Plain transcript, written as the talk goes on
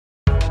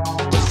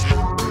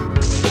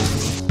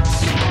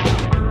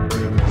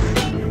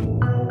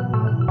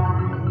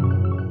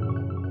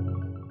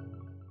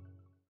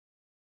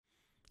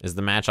is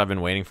the match I've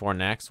been waiting for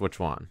next. Which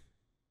one?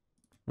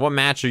 What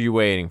match are you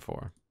waiting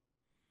for?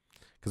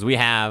 Because we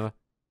have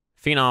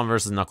Phenom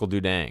versus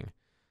NuckleDu Dang.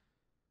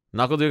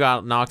 NuckleDu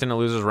got knocked into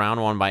losers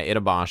round 1 by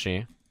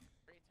Itabashi.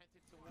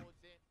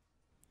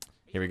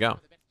 Here we go.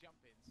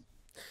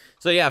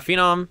 So yeah,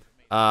 Phenom,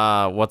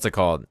 what's it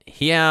called?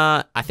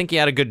 I think he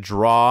had a good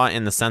draw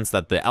in the sense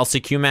that the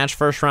LCQ match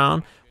first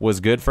round was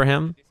good for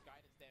him.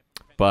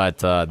 But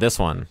this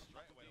one,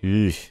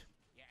 eesh.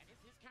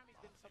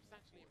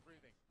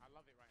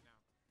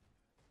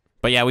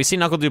 But yeah, we see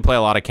NuckleDu play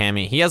a lot of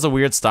Cammy. He has a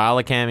weird style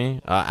of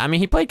Cammy. I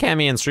mean, he played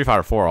Cammy in Street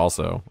Fighter 4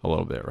 also a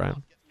little bit, right?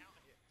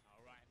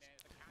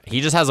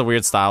 He just has a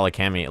weird style of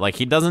Cammy. Like,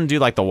 he doesn't do,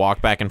 like, the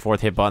walk back and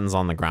forth hit buttons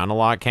on the ground a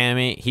lot,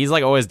 Cammy. He's,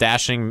 like, always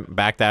dashing,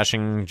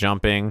 backdashing,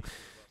 jumping.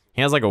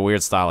 He has, like, a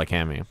weird style of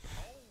Cammy.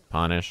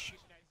 Punish.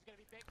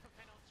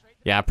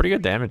 Yeah, pretty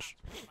good damage.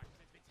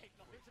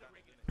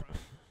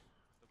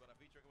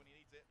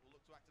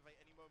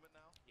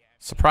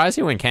 Surprised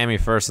he went Cammy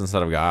first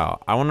instead of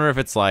Guile. I wonder if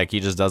it's like he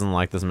just doesn't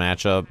like this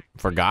matchup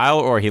for Guile,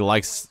 or he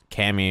likes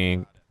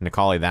Cammy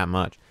Necalli that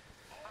much.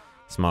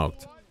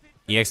 Smoked.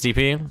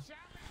 EXDP?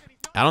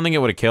 I don't think it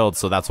would have killed,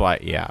 so that's why,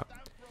 yeah.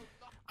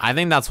 I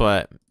think that's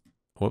what,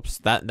 whoops,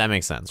 that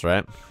makes sense,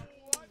 right?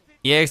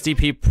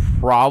 EXDP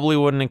probably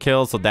wouldn't have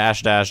killed, so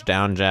dash, dash,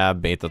 down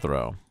jab, bait the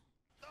throw.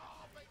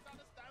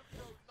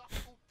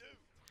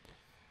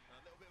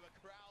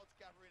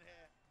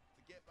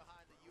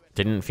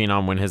 Didn't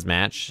Phenom win his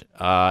match?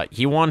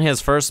 He won his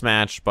first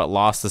match, but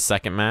lost his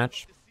second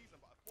match.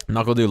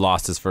 NuckleDu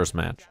lost his first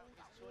match.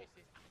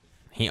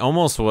 He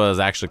almost was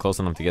actually close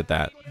enough to get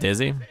that.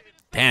 Dizzy?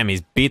 Damn,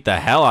 he's beat the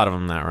hell out of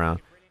him that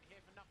round.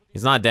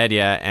 He's not dead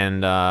yet,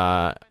 and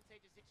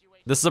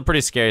this is a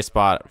pretty scary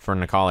spot for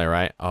Necalli,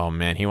 right? Oh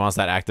man, he wants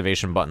that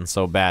activation button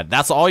so bad.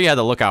 That's all you had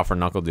to look out for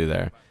NuckleDu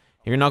there.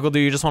 If you're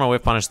NuckleDu, you just want to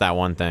whip punish that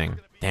one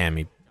thing. Damn,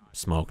 he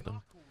smoked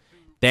him.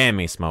 Damn,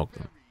 he smoked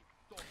him.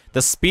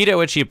 The speed at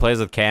which he plays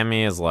with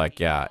Cammy is like,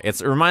 yeah, it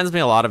reminds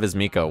me a lot of his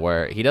Miko,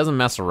 where he doesn't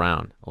mess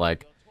around.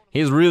 Like,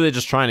 he's really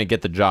just trying to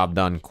get the job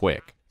done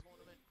quick.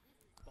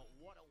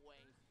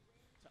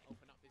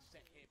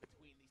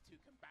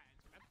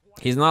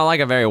 He's not like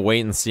a very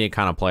wait and see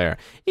kind of player.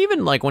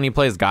 Even like when he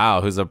plays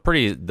Guile, who's a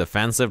pretty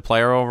defensive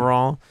player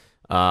overall,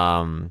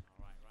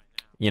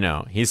 you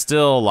know, he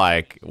still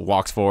like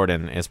walks forward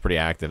and is pretty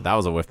active. That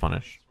was a whiff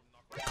punish.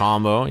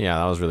 Combo, yeah,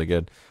 that was really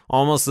good.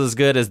 Almost as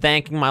good as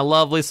thanking my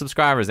lovely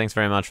subscribers. Thanks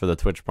very much for the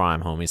Twitch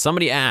Prime, homie.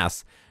 Somebody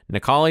asked,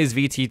 Necalli's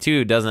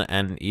VT2 doesn't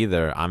end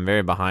either. I'm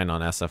very behind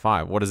on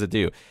SFV. What does it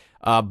do?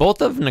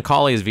 Both of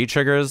Necalli's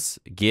V-triggers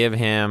give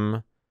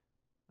him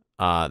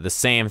the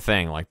same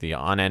thing, like the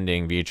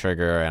unending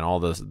V-trigger and all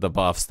the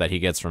buffs that he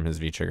gets from his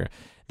V-trigger.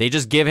 They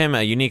just give him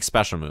a unique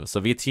special move.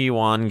 So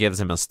VT1 gives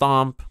him a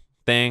stomp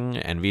thing,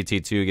 and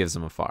VT2 gives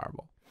him a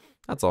fireball.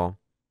 That's all.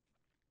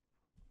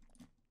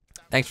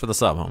 Thanks for the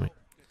sub, homie.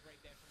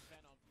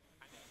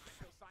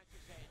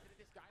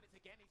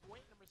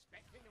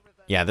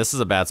 Yeah, this is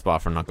a bad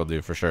spot for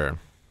NuckleDu for sure.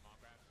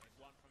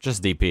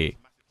 Just DP.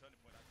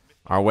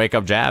 Our wake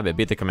up jab, it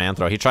beat the command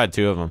throw. He tried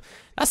 2 of them.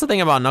 That's the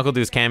thing about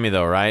NuckleDu's Cammy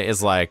though, right?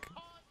 Is like,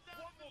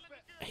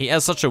 he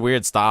has such a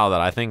weird style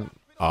that I think,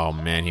 oh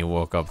man, he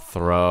woke up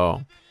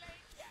throw.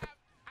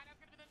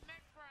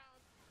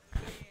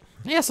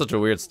 He has such a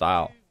weird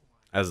style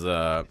as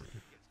a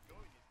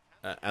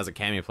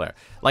Cammy player.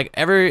 Like,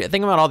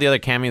 think about all the other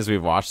Cammies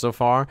we've watched so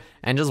far,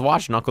 and just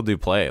watch NuckleDu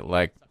play.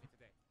 Like,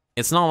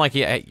 it's not like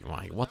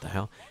what the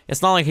hell?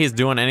 It's not like he's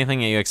doing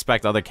anything that you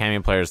expect other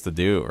Cammy players to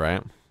do,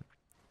 right?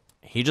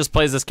 He just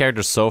plays this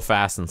character so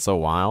fast and so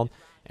wild,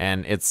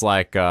 and it's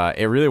like,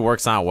 it really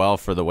works out well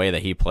for the way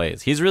that he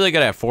plays. He's really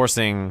good at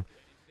forcing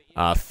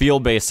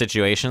field-based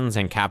situations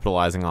and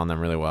capitalizing on them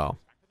really well.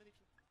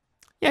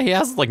 Yeah, he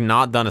has like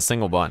not done a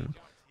single button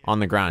on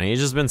the ground.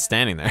 He's just been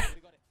standing there.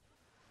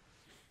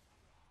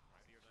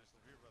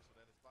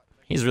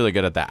 He's really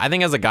good at that. I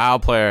think as a Guile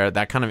player,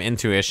 that kind of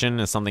intuition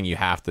is something you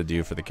have to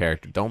do for the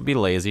character. Don't be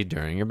lazy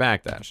during your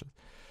backdashes.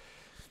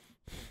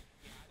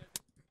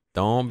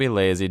 Don't be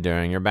lazy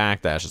during your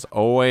backdashes.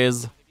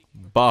 Always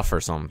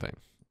buffer something.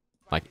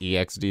 Like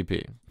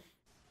EXDP.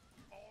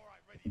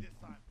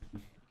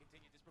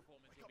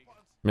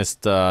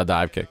 Missed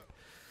dive kick.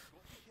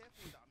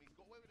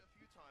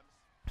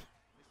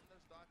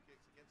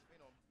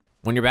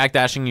 When you're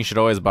backdashing, you should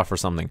always buffer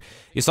something.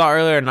 You saw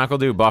earlier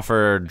NuckleDu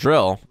buffer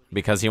drill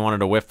because he wanted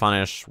to whiff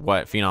punish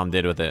what Phenom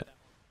did with it.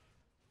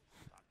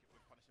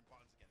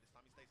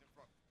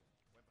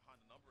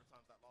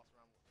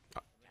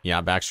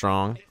 Yeah, back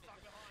strong.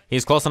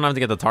 He's close enough to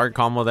get the target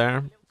combo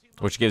there,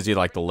 which gives you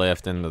like the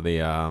lift into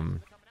the,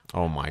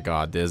 oh my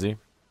god, dizzy.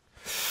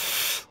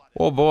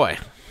 Oh boy.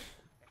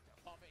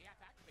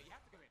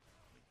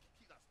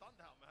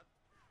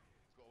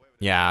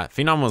 Yeah,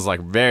 Phenom was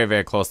like very,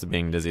 very close to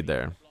being dizzied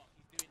there.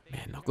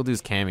 Man,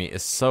 NuckleDu's Cammy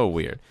is so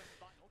weird.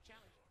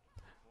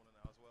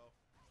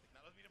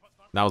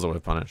 That was a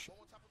whip punish.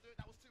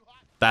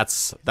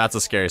 That's a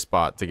scary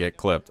spot to get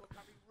clipped.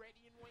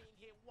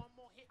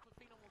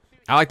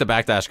 I like the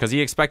backdash because he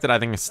expected, I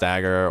think, a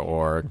stagger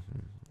or,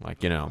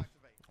 like, you know,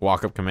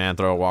 walk up command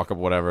throw, walk up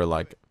whatever.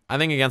 Like, I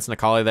think against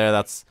NuckleDu there,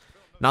 that's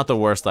not the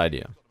worst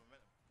idea.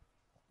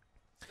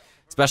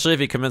 Especially if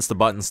he commits the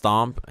button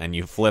stomp and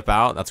you flip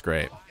out, that's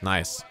great.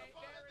 Nice.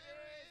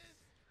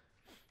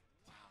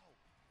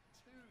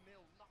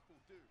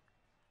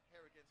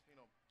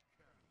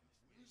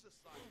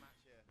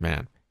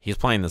 Man, he's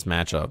playing this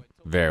matchup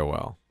very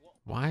well.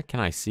 Why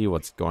can I see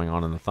what's going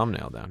on in the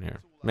thumbnail down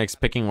here? Makes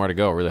picking where to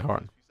go really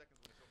hard.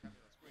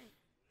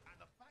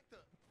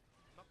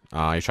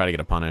 You try to get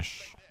a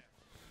punish.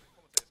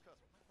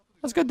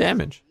 That's good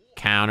damage.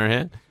 Counter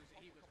hit.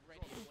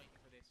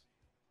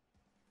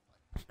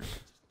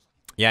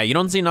 Yeah, you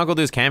don't see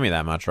NuckleDu's Cammy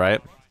that much, right?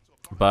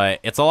 But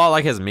it's a lot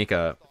like his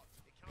Mika.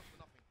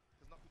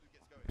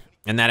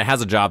 In that it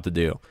has a job to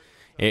do.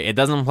 It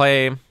doesn't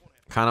play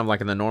kind of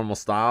like in the normal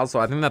style, so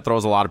I think that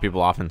throws a lot of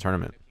people off in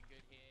tournament.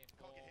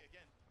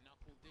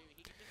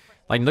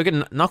 Like, look at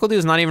NuckleDu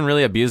is not even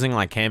really abusing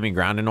like Cammy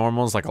grounded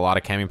normals like a lot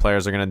of Cammy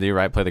players are going to do,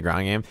 right? Play the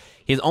ground game.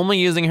 He's only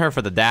using her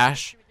for the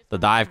dash, the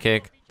dive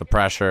kick, the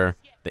pressure,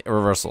 the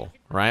reversal,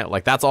 right?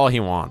 Like, that's all he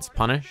wants.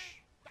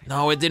 Punish?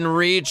 No, it didn't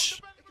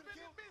reach.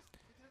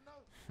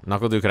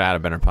 NuckleDu could have had a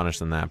better punish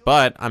than that.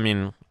 But, I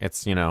mean,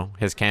 it's, you know,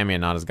 his Cammy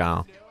and not his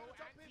Gal.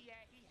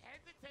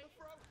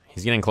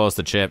 He's getting close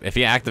to chip. If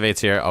he activates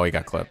here, oh, he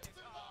got clipped.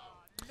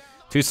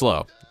 Too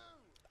slow.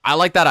 I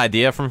like that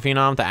idea from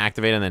Phenom to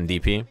activate and then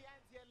DP.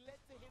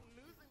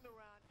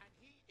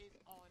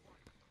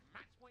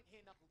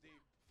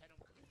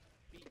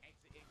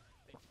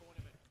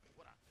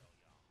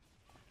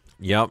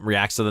 Yep,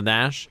 reacts to the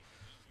dash.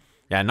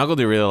 Yeah,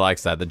 NuckleDu really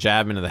likes that. The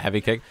jab into the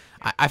heavy kick.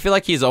 I feel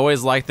like he's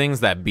always liked things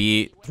that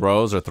beat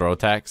throws or throw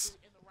techs.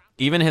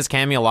 Even his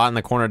Cammy a lot in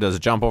the corner does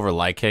jump over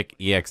light kick,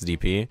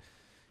 EXDP.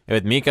 And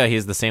with Mika,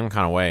 he's the same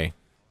kind of way.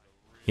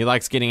 He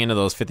likes getting into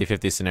those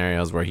 50-50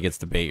 scenarios where he gets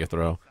to bait your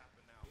throw.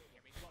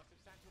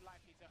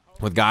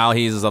 With Guile,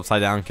 he uses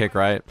upside down kick,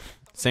 right?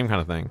 Same kind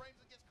of thing.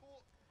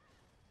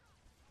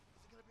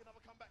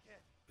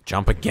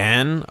 Jump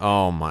again?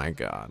 Oh my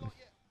god.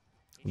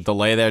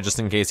 Delay there just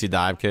in case he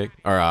dive kick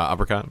or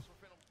uppercut.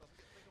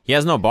 He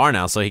has no bar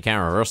now, so he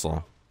can't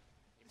reversal.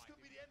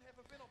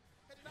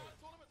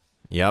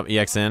 Yep,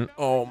 EX in.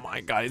 Oh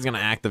my god, he's gonna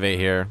activate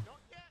here.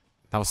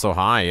 That was so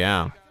high,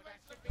 yeah.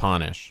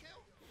 Punish.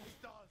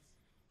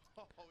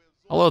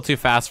 A little too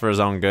fast for his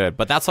own good,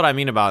 but that's what I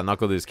mean about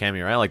NuckleDu's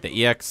Cammy, right? Like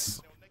the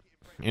EX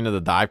into the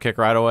dive kick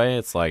right away.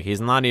 It's like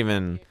he's not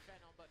even.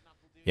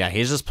 Yeah,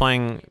 he's just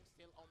playing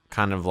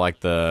kind of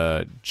like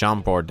the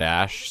jump or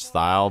dash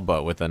style,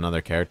 but with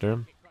another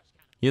character.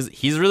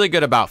 He's really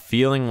good about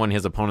feeling when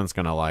his opponent's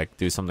gonna like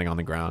do something on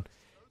the ground.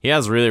 He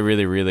has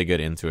really good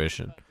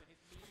intuition.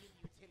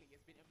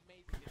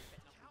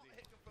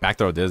 Back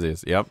throw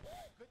dizzies. Yep.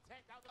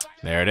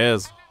 There it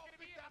is.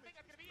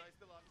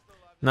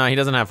 No, he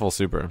doesn't have full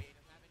super.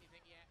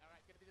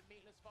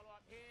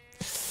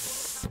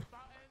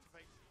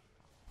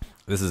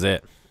 This is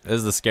it. This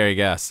is the scary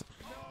guess.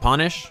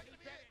 Punish.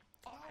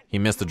 He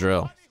missed the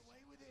drill.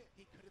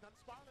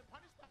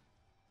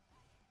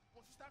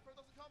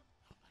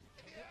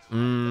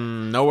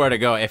 Nowhere to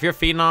go. If you're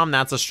Phenom,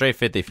 that's a straight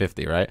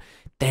 50-50, right?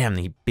 Damn,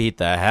 he beat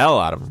the hell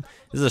out of him.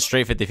 This is a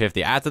straight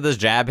 50-50. After this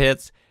jab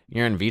hits,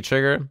 you're in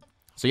V-trigger.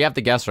 So you have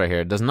to guess right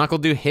here. Does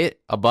NuckleDu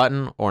hit a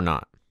button or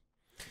not?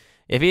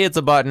 If he hits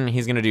a button,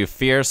 he's going to do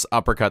fierce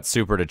uppercut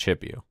super to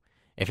chip you.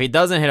 If he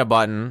doesn't hit a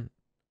button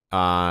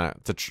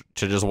to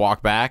just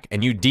walk back,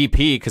 and you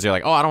DP because you're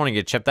like, oh, I don't want to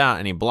get chipped out,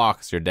 and he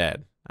blocks, you're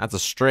dead. That's a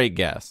straight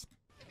guess.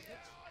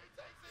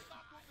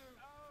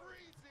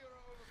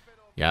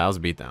 Yeah, that was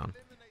a beatdown.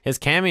 His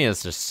Cammy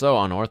is just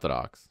so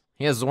unorthodox.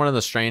 He has one of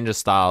the strangest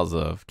styles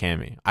of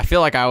Cammy. I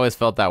feel like I always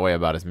felt that way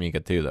about his Mika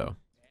too, though.